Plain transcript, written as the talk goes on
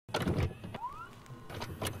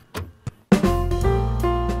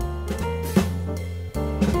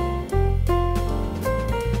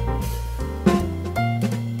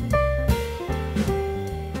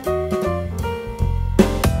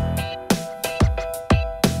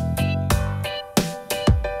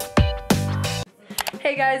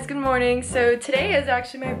Hey guys, good morning. So today is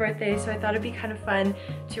actually my birthday, so I thought it'd be kind of fun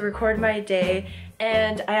to record my day.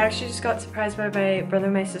 And I actually just got surprised by my brother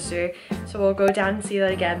and my sister, so we'll go down and see that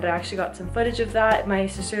again, but I actually got some footage of that. My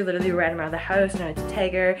sister literally ran around the house and I had to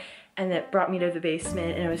tag her, and it brought me to the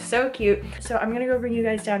basement and it was so cute. So I'm gonna go bring you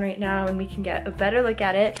guys down right now and we can get a better look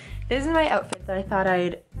at it. This is my outfit that I thought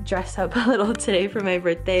I'd dress up a little today for my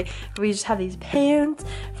birthday. We just have these pants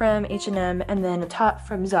from H&M and then a top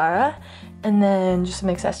from Zara and then just some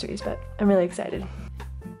accessories, but I'm really excited.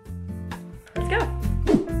 Let's go.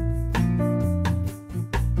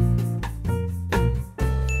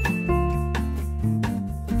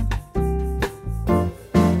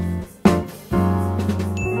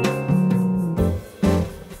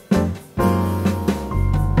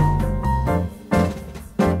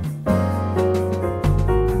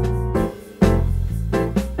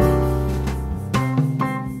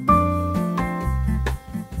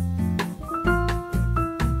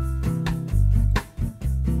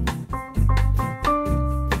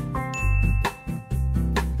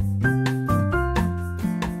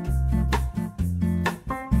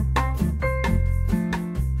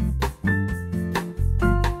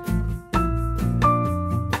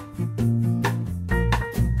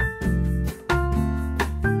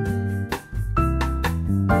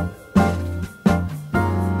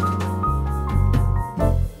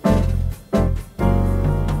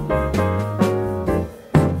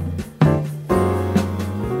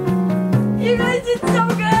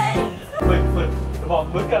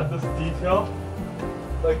 Look at this detail,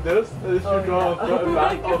 like this, and it should go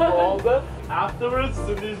back over all that. Afterwards,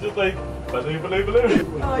 Cindy's just like,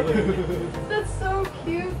 balloon. Oh, that's so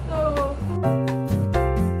cute though.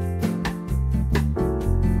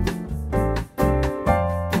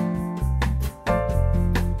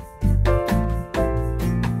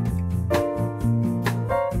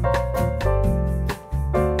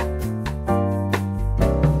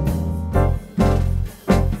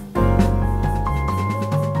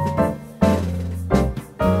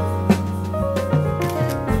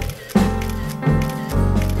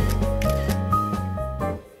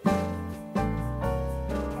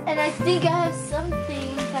 I think I have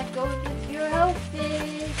something that goes with your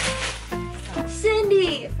outfit.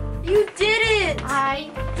 Cindy, you did it! I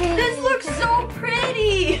did. This looks so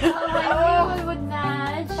pretty! Oh, I knew it would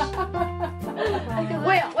match.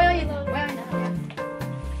 Wait.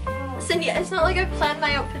 Cindy, it's not like I planned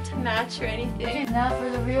my outfit to match or anything. Not for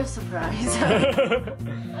the real surprise.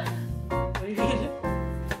 What do you mean?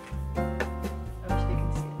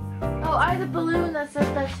 Oh, I had a balloon that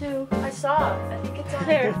said that too. I saw it. I think it's on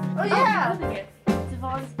there. Oh yeah! It's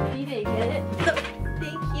Yvonne's B-Day, get it?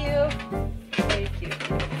 Thank you. Very cute.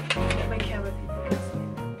 Get my camera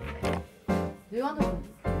people. Do you want to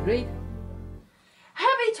read?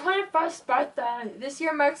 Happy 21st birthday! This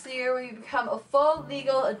year marks the year where you become a full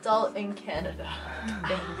legal adult in Canada.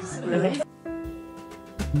 Thanks. Really?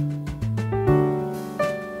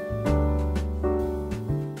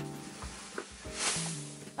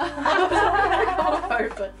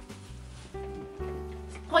 But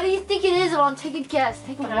What do you think it is, Yvonne? Take a guess.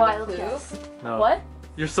 Take a Can I have a wild clue? guess. No. What?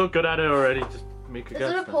 You're so good at it already, just make a guess. Is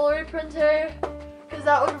it a Polaroid printer? Because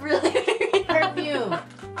that would really make me Perfume.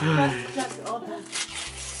 Just open.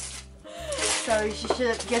 Sorry, she should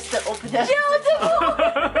have guessed the open it.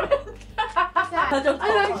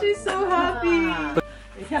 I'm actually so happy.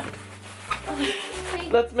 Yeah.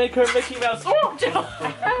 Let's make her Mickey Mouse. Oh,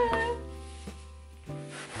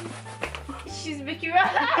 She's Mickey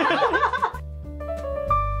Mouse.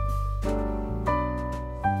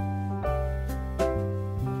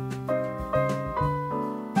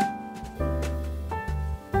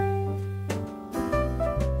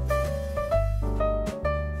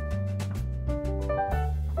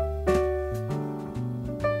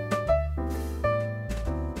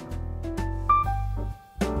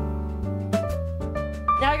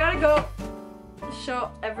 Now I gotta go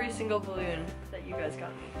show every single balloon that you guys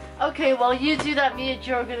got me. Okay, while you do that, me and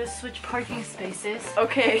Joe are gonna switch parking spaces.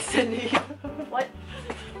 Okay, Cindy. What?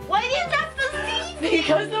 Why did you have to see me?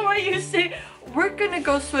 Because the way you say, we're gonna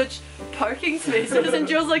go switch parking spaces, and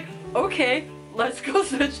Joe's like, okay, let's go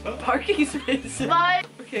switch parking spaces. Bye.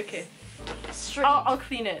 Okay. Straight. I'll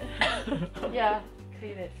clean it. Yeah,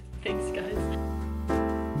 clean it. Thanks, guys.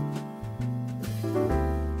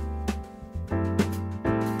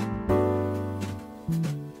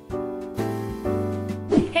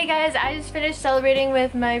 Hey guys, I just finished celebrating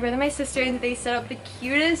with my brother and my sister, and they set up the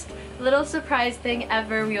cutest little surprise thing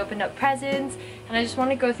ever. We opened up presents, and I just want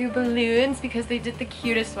to go through balloons because they did the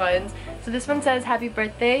cutest ones. So this one says happy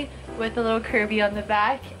birthday with a little Kirby on the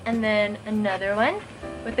back, and then another one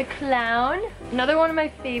with a clown. Another one of my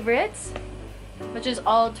favorites, which is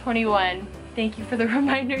all 21. Thank you for the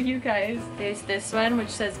reminder, you guys. There's this one, which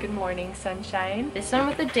says good morning, sunshine. This one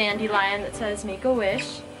with a dandelion that says make a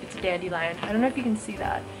wish. It's a dandelion. I don't know if you can see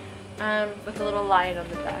that. With a little lion on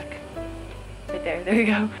the back. Right there, there you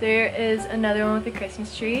go. There is another one with a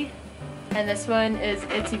Christmas tree. And this one is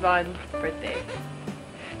Itsyvon's birthday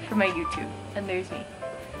for my YouTube. And there's me.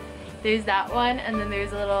 There's that one, and then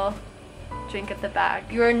there's a little drink at the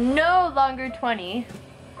back. You are no longer 20.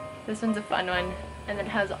 This one's a fun one. And then it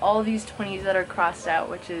has all these 20s that are crossed out,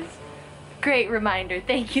 which is a great reminder.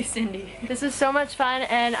 Thank you, Cindy. This is so much fun,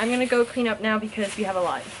 and I'm gonna go clean up now because we have a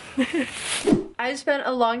lot. I spent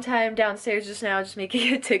a long time downstairs just now just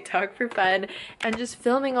making a TikTok for fun and just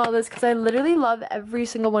filming all this because I literally love every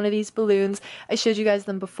single one of these balloons. I showed you guys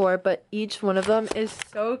them before, but each one of them is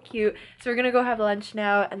so cute. So we're gonna go have lunch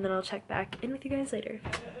now, and then I'll check back in with you guys later.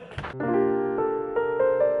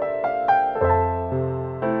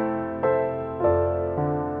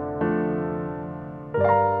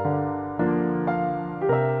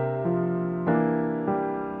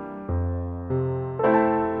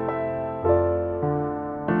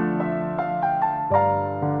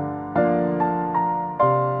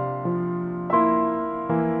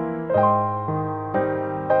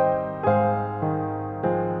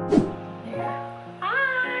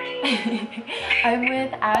 I'm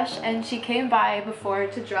with Ash, and she came by before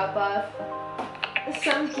to drop off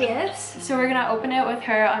some gifts, so we're gonna open it with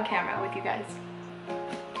her on camera with you guys.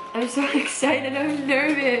 I'm so excited, I'm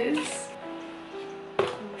nervous.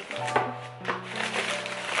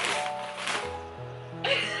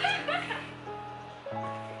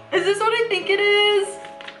 Is this what I think it is?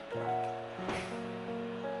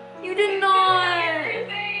 You did not!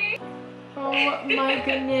 Oh my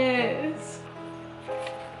goodness.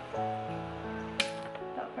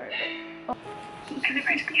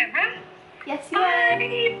 Yes, you are.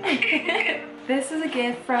 This is a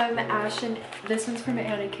gift from Ash, and this one's from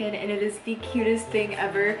Anican, and it is the cutest thing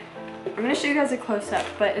ever. I'm gonna show you guys a close-up,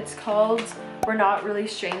 but it's called We're Not Really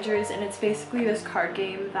Strangers, and it's basically this card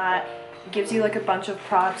game that gives you like a bunch of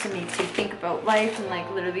props and makes you think about life and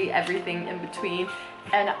like literally everything in between.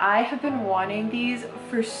 And I have been wanting these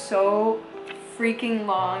for so freaking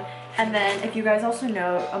long. And then if you guys also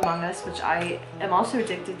know Among Us, which I am also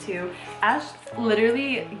addicted to, Ash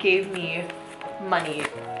literally gave me money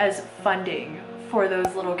as funding for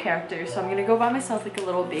those little characters. So I'm gonna go buy myself like a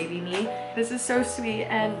little baby me. This is so sweet,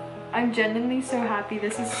 and I'm genuinely so happy.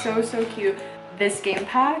 This is so, so cute. This game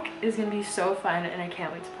pack is gonna be so fun, and I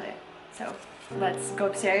can't wait to play it. So let's go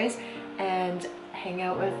upstairs and hang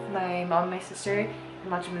out with my mom and my sister and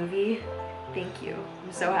watch a movie. Thank you.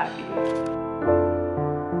 I'm so happy.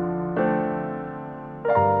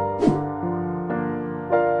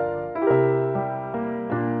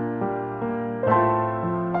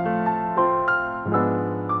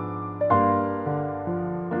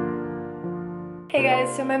 Hey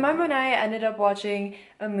guys, so my mom and I ended up watching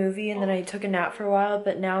a movie, and then I took a nap for a while,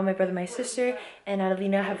 but now my brother, my sister, and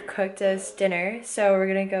Adelina have cooked us dinner, so we're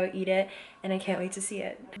gonna go eat it, and I can't wait to see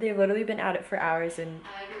it. They've literally been at it for hours, and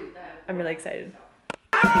I'm really excited.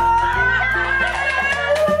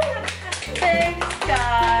 Thanks,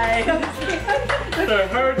 guys! The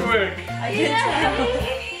hard work! I can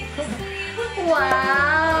tell.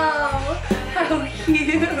 Wow! How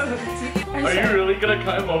cute! Are you really gonna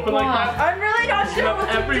cut him open like that? I'm really not sure what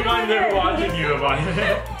to do everyone there with it. watching you about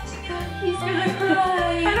it. He's gonna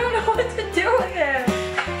cry. I don't know what to do with him.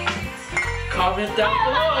 Comment down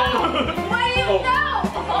below. What do you know?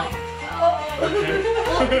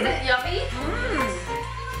 Okay. Is it yummy?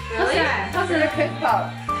 Really? How's it a quick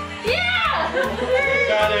pop? Yeah!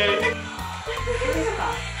 Got it.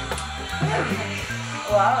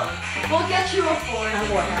 Wow. We'll get you a fork.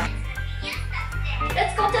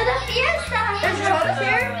 Let's go to the fiesta! There's chocolate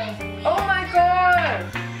here? Oh my god!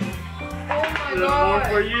 Oh my There's god! more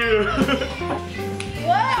for you.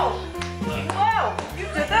 Wow! Wow! You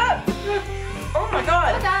did that? Oh my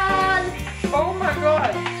god! Done! Oh my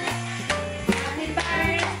god! Happy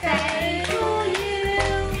birthday to you!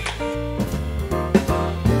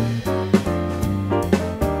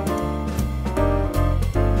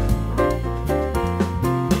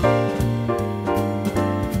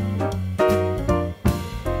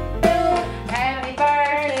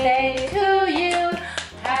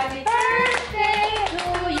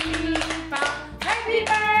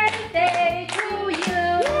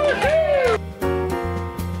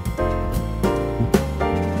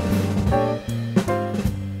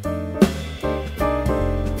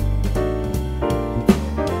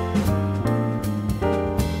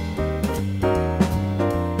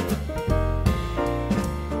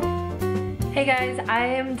 Hey guys, I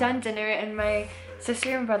am done dinner and my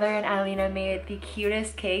sister and brother and Alina made the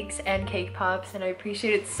cutest cakes and cake pops and I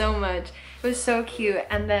appreciate it so much. It was so cute.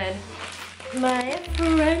 And then my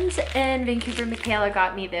friends in Vancouver, Michaela,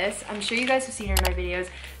 got me this. I'm sure you guys have seen her in my videos,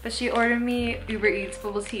 but she ordered me Uber Eats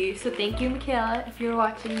bubble tea. So thank you, Michaela, if you're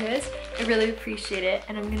watching this. I really appreciate it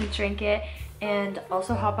and I'm gonna drink it and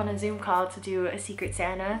also hop on a Zoom call to do a Secret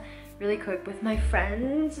Santa really quick with my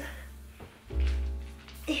friends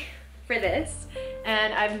for this.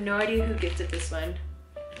 And I have no idea who gifted this one.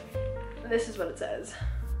 This is what it says.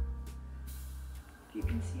 If you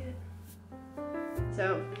can see it.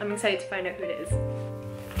 So I'm excited to find out who it is.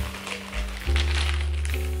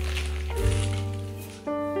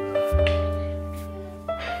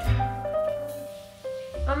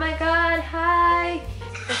 Oh my god, hi!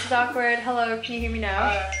 This is awkward. Hello, can you hear me now?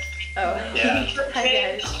 Hi. Oh. Yeah.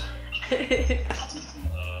 Hi guys.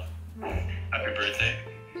 Happy birthday.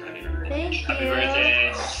 Thank you. Happy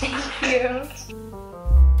birthday. Thank you.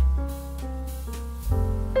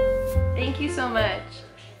 Thank you so much.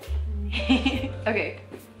 Okay,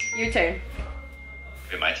 your turn.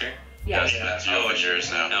 Wait, my turn? Yeah. Yes, oh, it's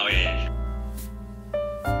yours now. No, yeah.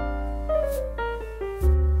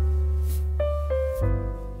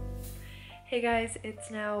 Hey guys,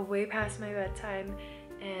 it's now way past my bedtime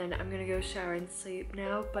and I'm gonna go shower and sleep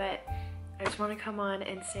now, but I just want to come on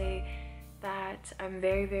and say that I'm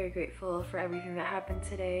very, very grateful for everything that happened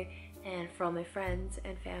today and for all my friends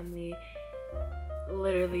and family.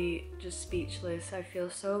 Literally just speechless. I feel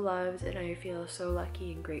so loved and I feel so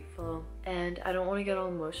lucky and grateful. And I don't want to get all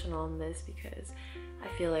emotional on this because I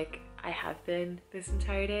feel like I have been this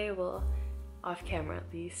entire day, well, off camera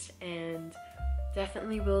at least, and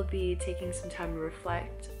definitely will be taking some time to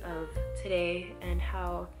reflect of today and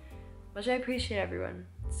how much I appreciate everyone.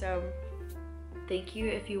 So thank you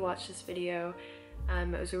if you watched this video.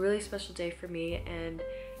 It was a really special day for me and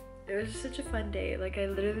it was just such a fun day. Like, I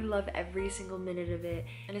literally love every single minute of it,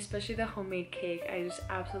 and especially the homemade cake I just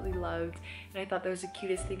absolutely loved, and I thought that was the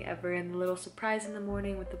cutest thing ever, and the little surprise in the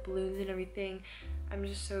morning with the balloons and everything. I'm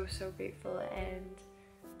just so grateful, and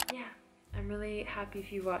yeah, I'm really happy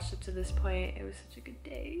if you watched up to this point. It was such a good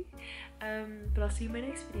day. But I'll see you in my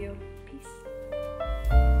next video.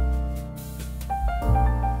 Peace.